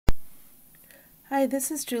Hi,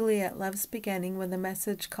 this is Julie at Love's Beginning with a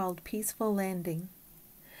message called Peaceful Landing.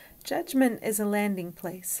 Judgment is a landing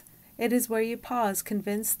place. It is where you pause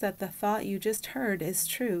convinced that the thought you just heard is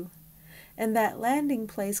true. In that landing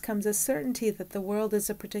place comes a certainty that the world is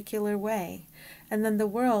a particular way, and then the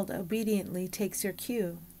world obediently takes your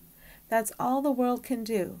cue. That's all the world can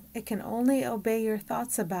do. It can only obey your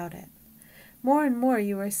thoughts about it. More and more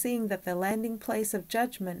you are seeing that the landing place of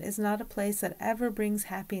judgment is not a place that ever brings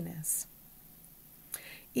happiness.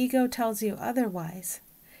 Ego tells you otherwise.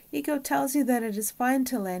 Ego tells you that it is fine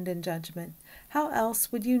to land in judgment. How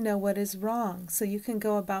else would you know what is wrong so you can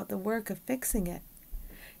go about the work of fixing it?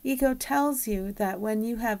 Ego tells you that when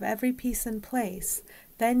you have every piece in place,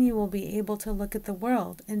 then you will be able to look at the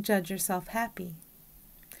world and judge yourself happy.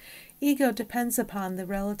 Ego depends upon the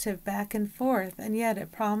relative back and forth, and yet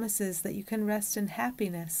it promises that you can rest in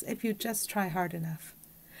happiness if you just try hard enough.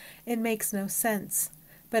 It makes no sense,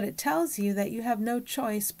 but it tells you that you have no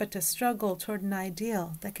choice but to struggle toward an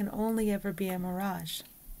ideal that can only ever be a mirage.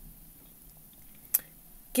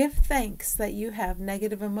 Give thanks that you have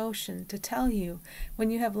negative emotion to tell you when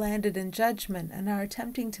you have landed in judgment and are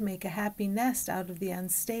attempting to make a happy nest out of the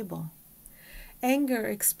unstable. Anger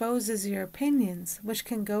exposes your opinions, which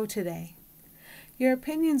can go today. Your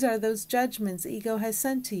opinions are those judgments ego has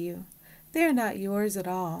sent to you. They are not yours at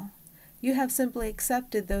all. You have simply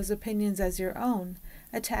accepted those opinions as your own,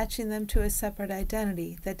 attaching them to a separate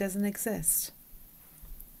identity that doesn't exist.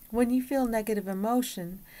 When you feel negative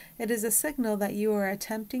emotion, it is a signal that you are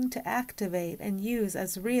attempting to activate and use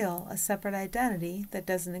as real a separate identity that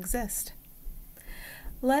doesn't exist.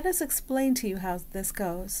 Let us explain to you how this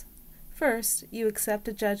goes. First, you accept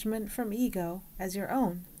a judgment from ego as your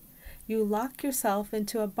own. You lock yourself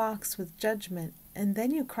into a box with judgment, and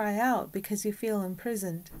then you cry out because you feel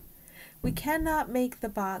imprisoned. We cannot make the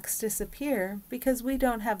box disappear because we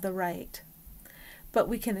don't have the right. But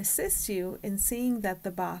we can assist you in seeing that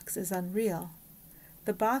the box is unreal.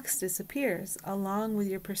 The box disappears along with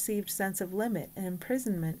your perceived sense of limit and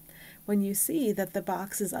imprisonment when you see that the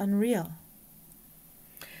box is unreal.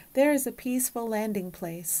 There is a peaceful landing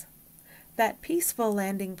place. That peaceful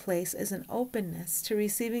landing place is an openness to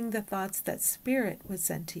receiving the thoughts that Spirit would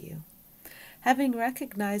send to you. Having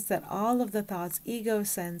recognized that all of the thoughts ego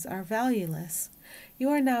sends are valueless, you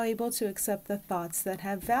are now able to accept the thoughts that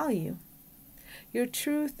have value. Your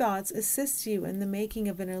true thoughts assist you in the making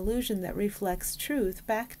of an illusion that reflects truth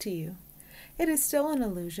back to you. It is still an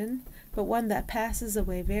illusion, but one that passes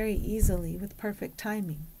away very easily with perfect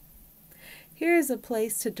timing. Here is a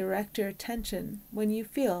place to direct your attention when you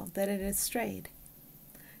feel that it has strayed.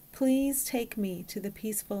 Please take me to the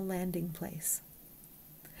peaceful landing place.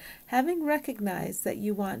 Having recognized that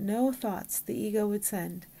you want no thoughts the ego would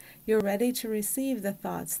send, you're ready to receive the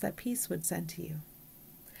thoughts that peace would send to you.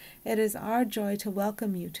 It is our joy to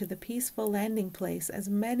welcome you to the peaceful landing place as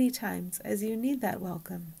many times as you need that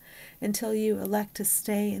welcome, until you elect to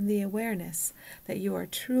stay in the awareness that you are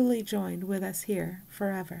truly joined with us here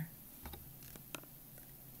forever.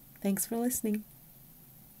 Thanks for listening.